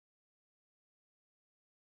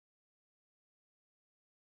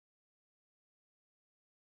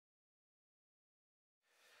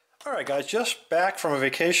Alright guys, just back from a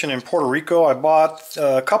vacation in Puerto Rico. I bought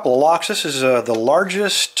a couple of locks. This is the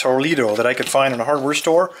largest Toledo that I could find in a hardware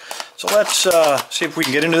store. So let's see if we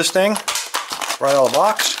can get into this thing right out of the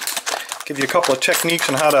box. Give you a couple of techniques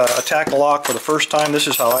on how to attack a lock for the first time. This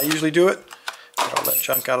is how I usually do it. Get all that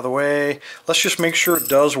junk out of the way. Let's just make sure it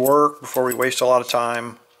does work before we waste a lot of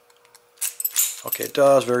time. Okay, it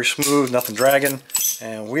does. Very smooth, nothing dragging.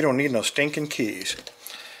 And we don't need no stinking keys.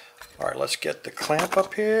 Alright, let's get the clamp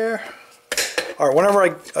up here. Alright, whenever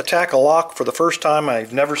I attack a lock for the first time,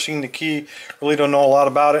 I've never seen the key, really don't know a lot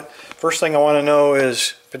about it. First thing I want to know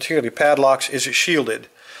is, particularly padlocks, is it shielded?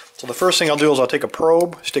 So the first thing I'll do is I'll take a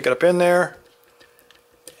probe, stick it up in there,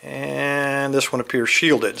 and this one appears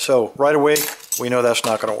shielded. So right away, we know that's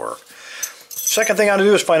not going to work. Second thing I want to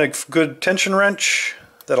do is find a good tension wrench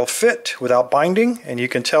that'll fit without binding, and you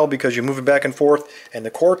can tell because you move it back and forth and the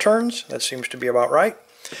core turns. That seems to be about right.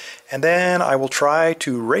 And then I will try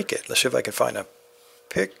to rake it. Let's see if I can find a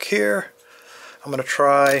pick here. I'm going to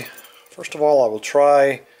try, first of all, I will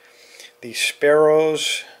try the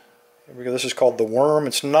Sparrows. Here we go. This is called the Worm.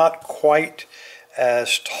 It's not quite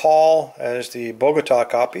as tall as the Bogota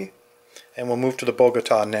copy. And we'll move to the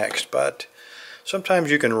Bogota next. But sometimes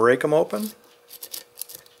you can rake them open,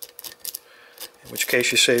 in which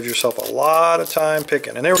case you save yourself a lot of time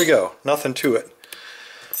picking. And there we go. Nothing to it.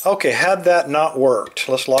 Okay, had that not worked,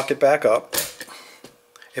 let's lock it back up.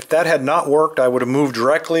 If that had not worked, I would have moved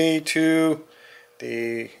directly to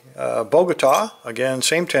the Bogota. Again,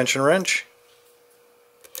 same tension wrench.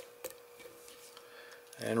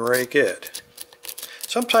 And rake it.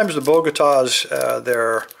 Sometimes the Bogotas,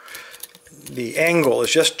 the angle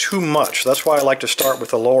is just too much. That's why I like to start with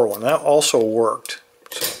the lower one. That also worked.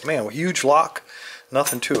 So, man, a huge lock,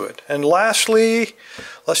 nothing to it. And lastly,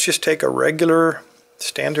 let's just take a regular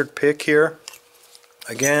standard pick here,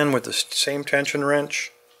 again with the same tension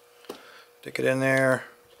wrench, stick it in there,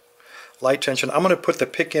 light tension. I'm going to put the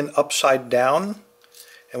pick in upside down,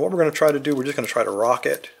 and what we're going to try to do, we're just going to try to rock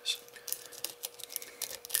it.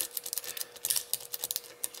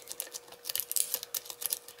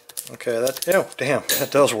 Okay, that, oh damn, that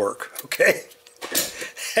does work. Okay,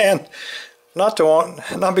 and not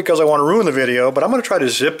because I want to ruin the video, but I'm going to try to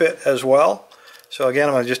zip it as well. So again,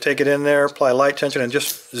 I'm going to just take it in there, apply light tension, and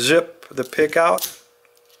just zip the pick out.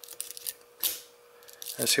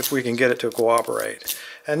 And see if we can get it to cooperate.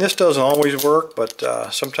 And this doesn't always work, but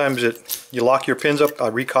sometimes you lock your pins up,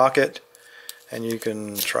 recock it, and you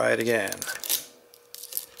can try it again.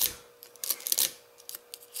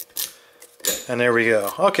 And there we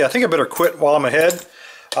go. Okay, I think I better quit while I'm ahead.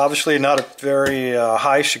 Obviously not a very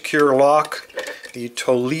high secure lock. The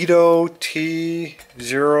Toledo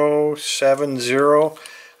T070.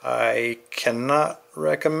 I cannot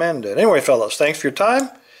recommend it. Anyway, fellas, thanks for your time.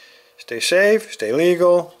 Stay safe, stay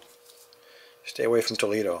legal, stay away from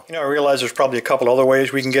Toledo. You know, I realize there's probably a couple other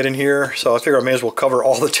ways we can get in here, so I figure I may as well cover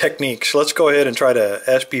all the techniques. Let's go ahead and try to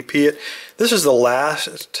SBP it. This is the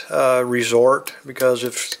last resort, because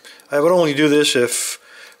if I would only do this if,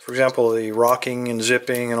 for example, the rocking and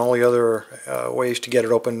zipping and all the other ways to get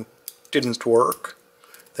it open didn't work,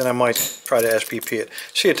 then I might try to SBP it.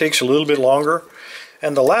 See, it takes a little bit longer.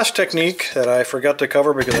 And the last technique that I forgot to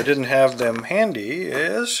cover because I didn't have them handy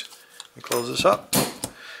is, let me close this up,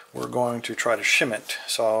 we're going to try to shim it.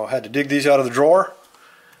 So I had to dig these out of the drawer,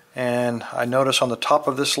 and I notice on the top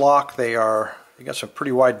of this lock you got some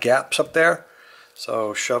pretty wide gaps up there.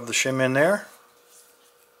 So shove the shim in there.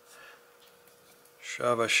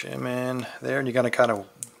 Shove a shim in there, and you're going to kind of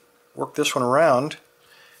work this one around.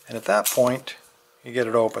 And at that point, you get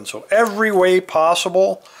it open. So every way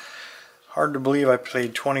possible. Hard to believe I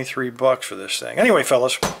paid $23 for this thing. Anyway,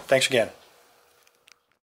 fellas, thanks again.